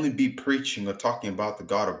only be preaching or talking about the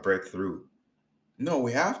God of breakthrough. No,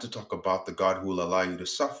 we have to talk about the God who will allow you to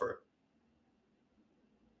suffer.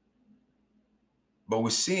 But we're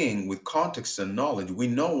seeing with context and knowledge, we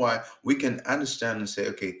know why. We can understand and say,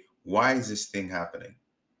 okay, why is this thing happening?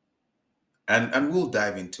 And we'll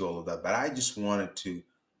dive into all of that. But I just wanted to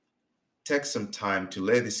take some time to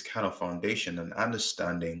lay this kind of foundation and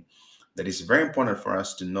understanding that it's very important for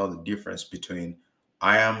us to know the difference between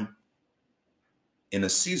I am in a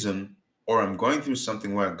season or I'm going through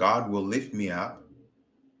something where God will lift me up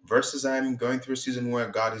versus I'm going through a season where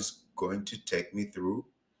God is going to take me through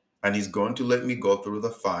and He's going to let me go through the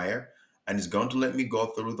fire and He's going to let me go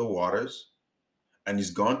through the waters and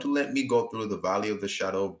He's going to let me go through the valley of the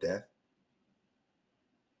shadow of death.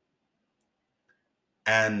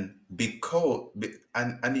 And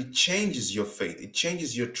and it changes your faith, it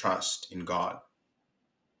changes your trust in God.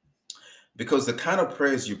 Because the kind of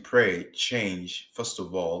prayers you pray change, first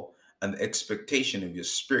of all, and the expectation of your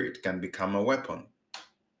spirit can become a weapon.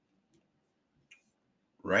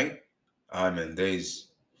 Right? I mean,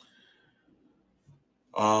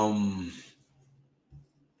 um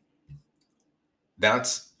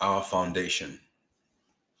that's our foundation.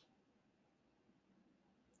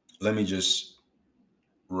 Let me just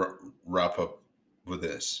wrap up with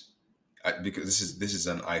this. Because this is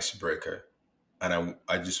an icebreaker, and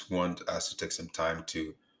I just want us to take some time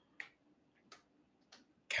to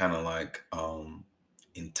kind of like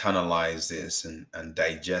internalize this and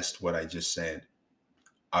digest what I just said.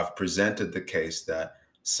 I've presented the case that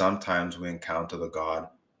sometimes we encounter the God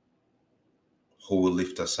who will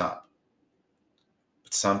lift us up,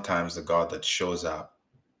 but sometimes the God that shows up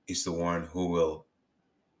is the one who will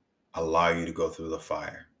allow you to go through the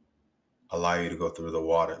fire, allow you to go through the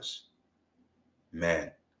waters, man,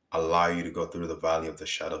 allow you to go through the valley of the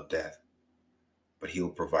shadow of death, but He'll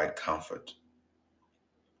provide comfort.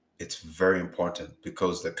 It's very important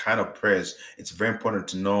because the kind of prayers, it's very important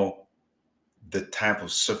to know the type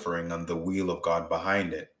of suffering and the will of God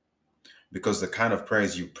behind it. Because the kind of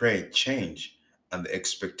prayers you pray change and the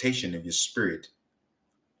expectation of your spirit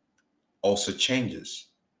also changes.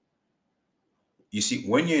 You see,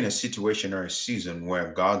 when you're in a situation or a season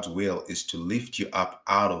where God's will is to lift you up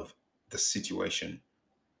out of the situation,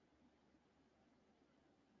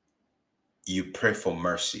 you pray for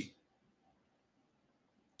mercy.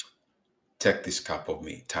 Take this cup of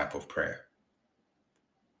me type of prayer.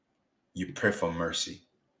 You pray for mercy.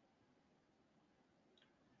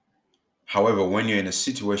 However, when you're in a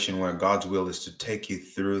situation where God's will is to take you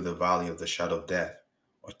through the valley of the shadow of death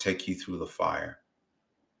or take you through the fire,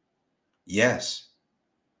 yes,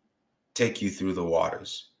 take you through the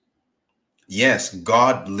waters. Yes,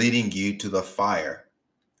 God leading you to the fire.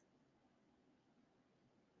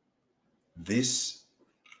 This,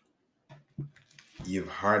 you've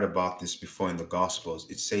heard about this before in the Gospels.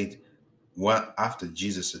 It said, after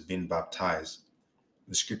Jesus had been baptized,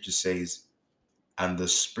 the scripture says, and the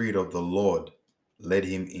Spirit of the Lord led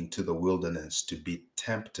him into the wilderness to be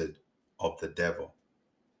tempted of the devil.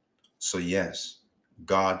 So, yes,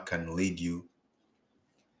 God can lead you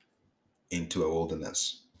into a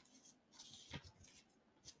wilderness.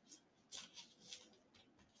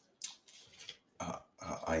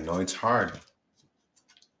 I know it's hard.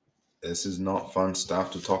 This is not fun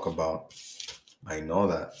stuff to talk about. I know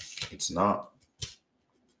that. It's not.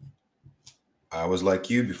 I was like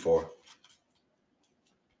you before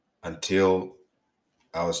until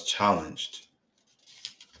I was challenged.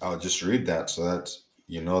 I'll just read that so that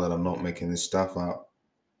you know that I'm not making this stuff up.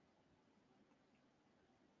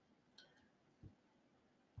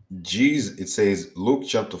 Jesus, it says, Luke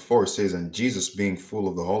chapter 4 says, and Jesus, being full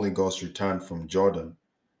of the Holy Ghost, returned from Jordan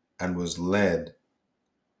and was led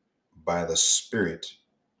by the Spirit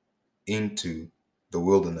into the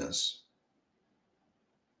wilderness,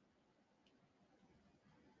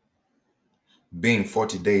 being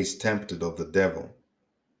 40 days tempted of the devil.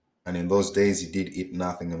 And in those days he did eat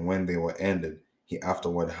nothing, and when they were ended, he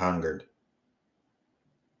afterward hungered.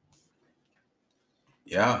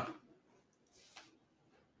 Yeah,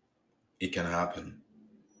 it can happen.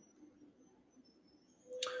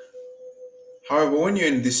 However, when you're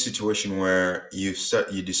in this situation where you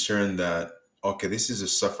discern that, okay, this is a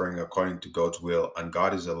suffering according to God's will, and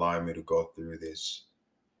God is allowing me to go through this,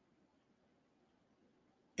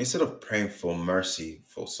 instead of praying for mercy,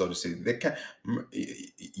 for so to say,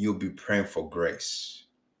 you'll be praying for grace.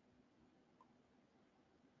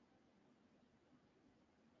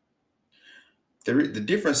 The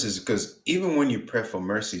difference is because even when you pray for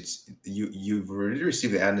mercy, you've already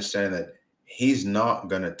received the understanding that He's not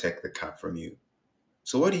gonna take the cup from you.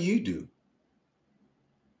 So what do?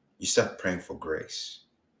 You start praying for grace.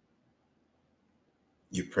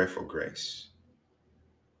 You pray for grace.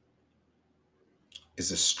 It's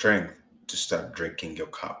the strength to start drinking your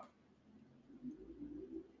cup.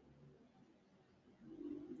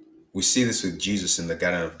 We see this with Jesus in the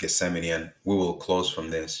Garden of Gethsemane, and we will close from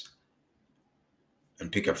this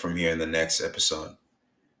and pick up from here in the next episode.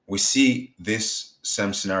 We see this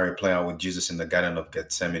same scenario play out with Jesus in the Garden of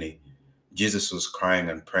Gethsemane. Jesus was crying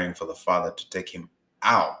and praying for the Father to take him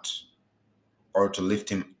out, or to lift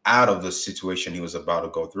him out of the situation he was about to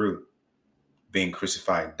go through, being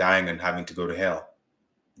crucified, dying, and having to go to hell.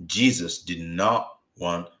 Jesus did not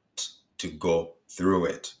want to go through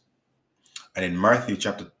it. And in Matthew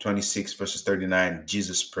chapter 26, verses 39,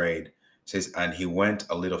 Jesus prayed, it says, and he went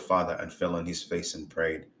a little farther and fell on his face and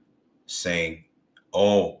prayed, saying,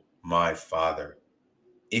 oh, my Father,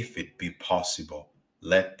 if it be possible,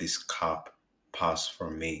 let this cup pass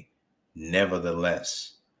from me.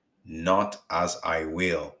 Nevertheless, not as I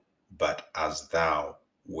will, but as thou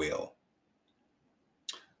will.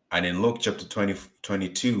 And in Luke chapter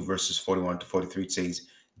 22, verses 41 to 43, it says,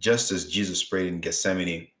 just as Jesus prayed in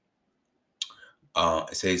Gethsemane,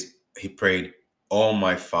 it says, he prayed, oh,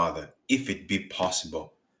 my Father, if it be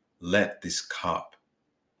possible, let this cup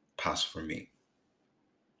pass from me.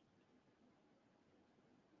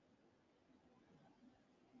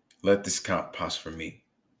 Let this cup pass from me.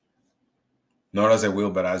 Not as I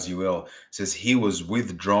will, but as you will. It says, he was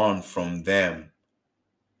withdrawn from them,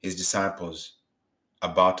 his disciples,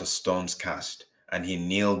 about a stone's cast. And he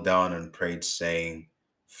kneeled down and prayed, saying,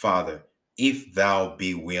 Father, if thou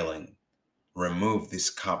be willing, remove this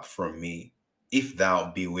cup from me. If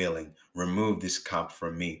thou be willing, remove this cup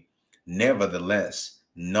from me. Nevertheless,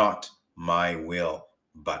 not my will,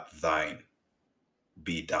 but thine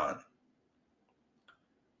be done.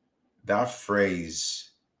 That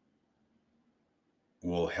phrase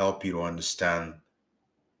will help you to understand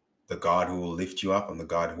the God who will lift you up and the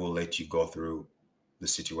God who will let you go through the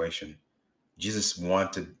situation. Jesus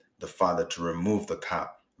wanted the Father to remove the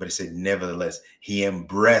cup, but he said, nevertheless, he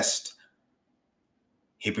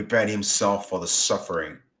prepared himself for the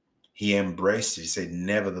suffering. He embraced it. He said,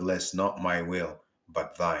 nevertheless, not my will,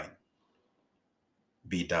 but thine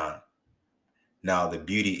be done. Now, the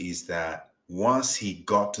beauty is that once he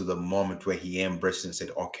got to the moment where he embraced it and said,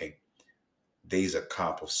 okay, there's a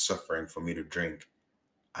cup of suffering for me to drink,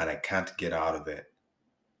 and I can't get out of it.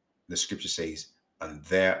 The scripture says, and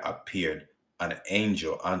there appeared an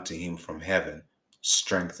angel unto him from heaven,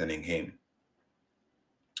 strengthening him.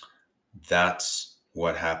 That's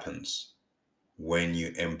what happens when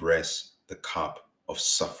you embrace the cup of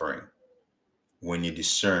suffering. When you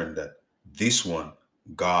discern that this one,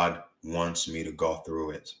 God wants me to go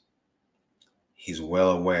through it. He's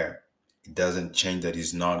well aware. It doesn't change that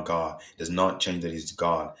he's not God. It does not change that he's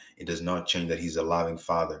God. It does not change that he's a loving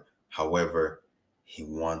Father. However, he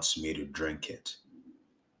wants me to drink it.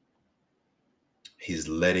 He's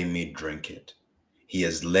letting me drink it. He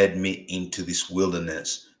has led me into this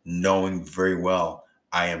wilderness, knowing very well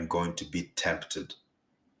I am going to be tempted. It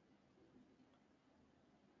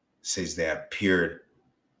says there appeared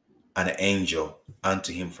an angel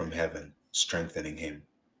unto him from heaven, strengthening him.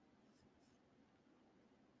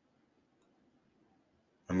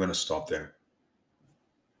 I'm going to stop there.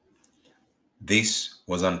 This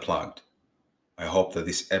was Unplugged. I hope that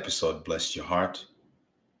this episode blessed your heart.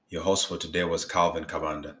 Your host for today was Calvin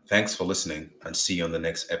Kabanda. Thanks for listening, and see you on the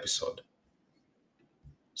next episode.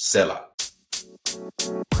 Selah.